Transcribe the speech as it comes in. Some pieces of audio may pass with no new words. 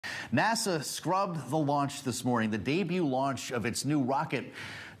NASA scrubbed the launch this morning, the debut launch of its new rocket,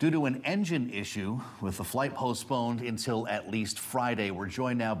 due to an engine issue, with the flight postponed until at least Friday. We're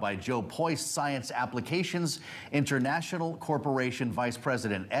joined now by Joe Poist, Science Applications International Corporation Vice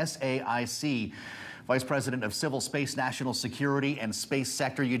President, SAIC, Vice President of Civil Space National Security and Space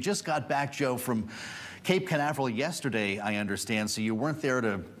Sector. You just got back, Joe, from Cape Canaveral yesterday, I understand, so you weren't there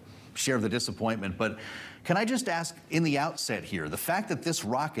to share the disappointment, but can I just ask in the outset here, the fact that this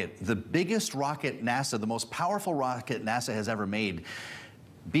rocket, the biggest rocket NASA, the most powerful rocket NASA has ever made,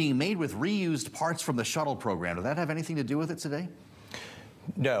 being made with reused parts from the shuttle program, does that have anything to do with it today?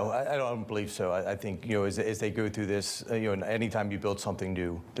 No, I don't believe so. I think, as they go through this, anytime you build something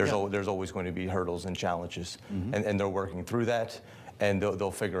new, there's always going to be hurdles and challenges, and they're working through that. And they'll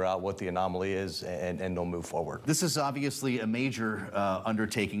figure out what the anomaly is, and they'll move forward. This is obviously a major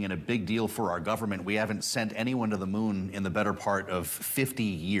undertaking and a big deal for our government. We haven't sent anyone to the moon in the better part of 50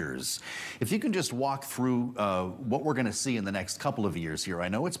 years. If you can just walk through what we're going to see in the next couple of years here. I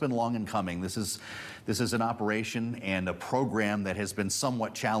know it's been long in coming. This is an operation and a program that has been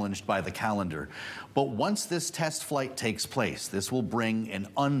somewhat challenged by the calendar. But once this test flight takes place, this will bring an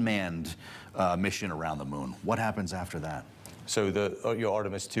unmanned mission around the moon. What happens after that? So the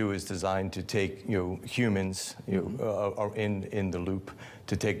Artemis II is designed to take humans are in the loop,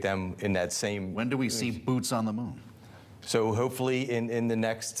 to take them in that same. When do we see boots on the moon? So hopefully in the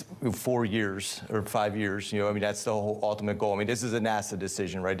next 4 years or 5 years, that's the whole ultimate goal. I mean, this is a NASA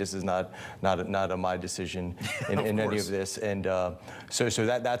decision, right? This is not my decision in any of this. And so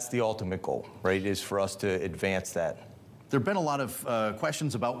that's the ultimate goal, right? Is for us to advance that. There have been a lot of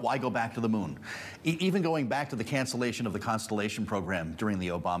questions about why go back to the moon. Even going back to the cancellation of the Constellation program during the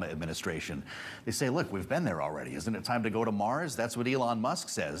Obama administration. They say, look, we've been there already. Isn't it time to go to Mars? That's what Elon Musk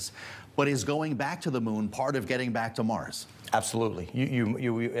says. But is going back to the moon part of getting back to Mars? Absolutely.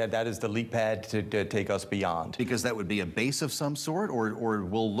 That is the leap pad to take us beyond. Because that would be a base of some sort, or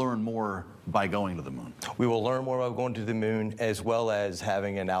we'll learn more by going to the moon? We will learn more by going to the moon, as well as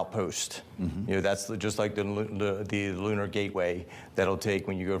having an outpost. That's just like the lunar gateway that'll take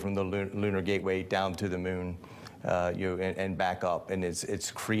when you go from the lunar gateway down to the moon. And back up, and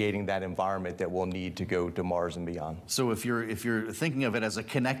it's creating that environment that we'll need to go to Mars and beyond. So if you're thinking of it as a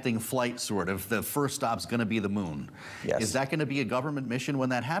connecting flight, sort of, the first stop's going to be the moon. Yes. Is that going to be a government mission when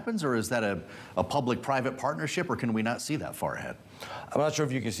that happens, or is that a public-private partnership, or can we not see that far ahead? I'm not sure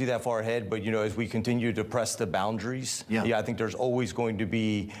if you can see that far ahead, but as we continue to press the boundaries, I think there's always going to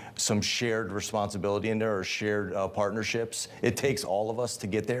be some shared responsibility in there, or shared partnerships. It takes all of us to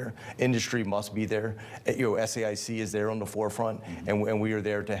get there. Industry must be there. SAIC is there on the forefront, and we are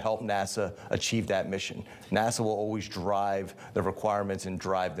there to help NASA achieve that mission. NASA will always drive the requirements and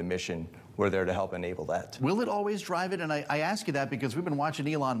drive the mission. We're there to help enable that. Will it always drive it? And I ask you that because we've been watching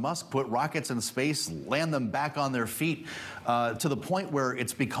Elon Musk put rockets in space, land them back on their feet, to the point where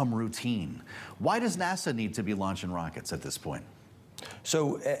it's become routine. Why does NASA need to be launching rockets at this point?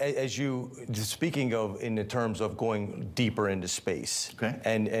 So speaking of in the terms of going deeper into space,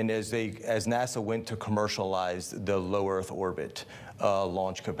 and as NASA went to commercialize the low Earth orbit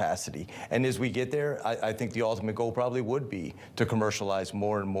launch capacity, and as we get there, I think the ultimate goal probably would be to commercialize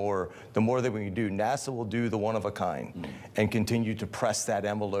more and more. The more that we can do, NASA will do the one of a kind and continue to press that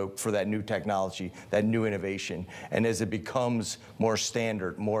envelope for that new technology, that new innovation. And as it becomes more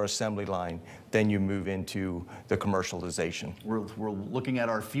standard, more assembly line, then you move into the commercialization. We're looking at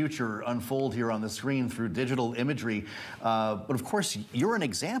our future unfold here on the screen through digital imagery. But of course, you're an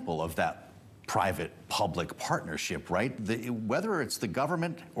example of that private-public partnership, right? Whether it's the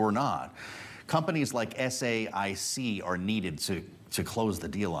government or not, companies like SAIC are needed to close the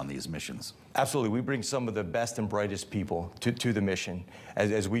deal on these missions. Absolutely. We bring some of the best and brightest people to the mission.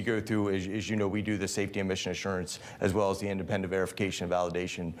 As we go through, as you know, we do the safety and mission assurance, as well as the independent verification and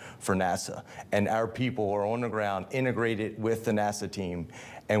validation for NASA. And our people are on the ground, integrated with the NASA team,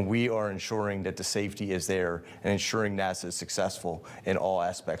 and we are ensuring that the safety is there and ensuring NASA is successful in all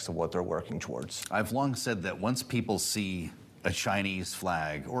aspects of what they're working towards. I've long said that once people see a Chinese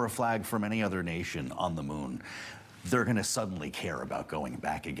flag or a flag from any other nation on the moon, they're going to suddenly care about going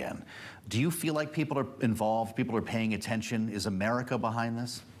back again. Do you feel like people are involved, people are paying attention? Is America behind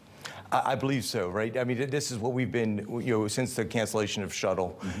this? I believe so, right? I mean, this is what we've been, since the cancellation of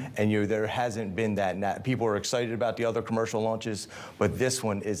shuttle, and there hasn't been that. People are excited about the other commercial launches, but this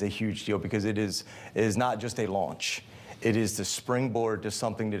one is a huge deal because it is not just a launch. It is the springboard to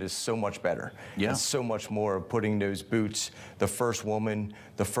something that is so much better. And so much more of putting those boots, the first woman,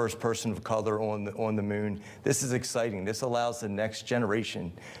 the first person of color on the moon. This is exciting. This allows the next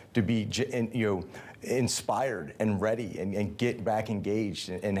generation to be, inspired and ready and get back engaged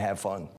and have fun.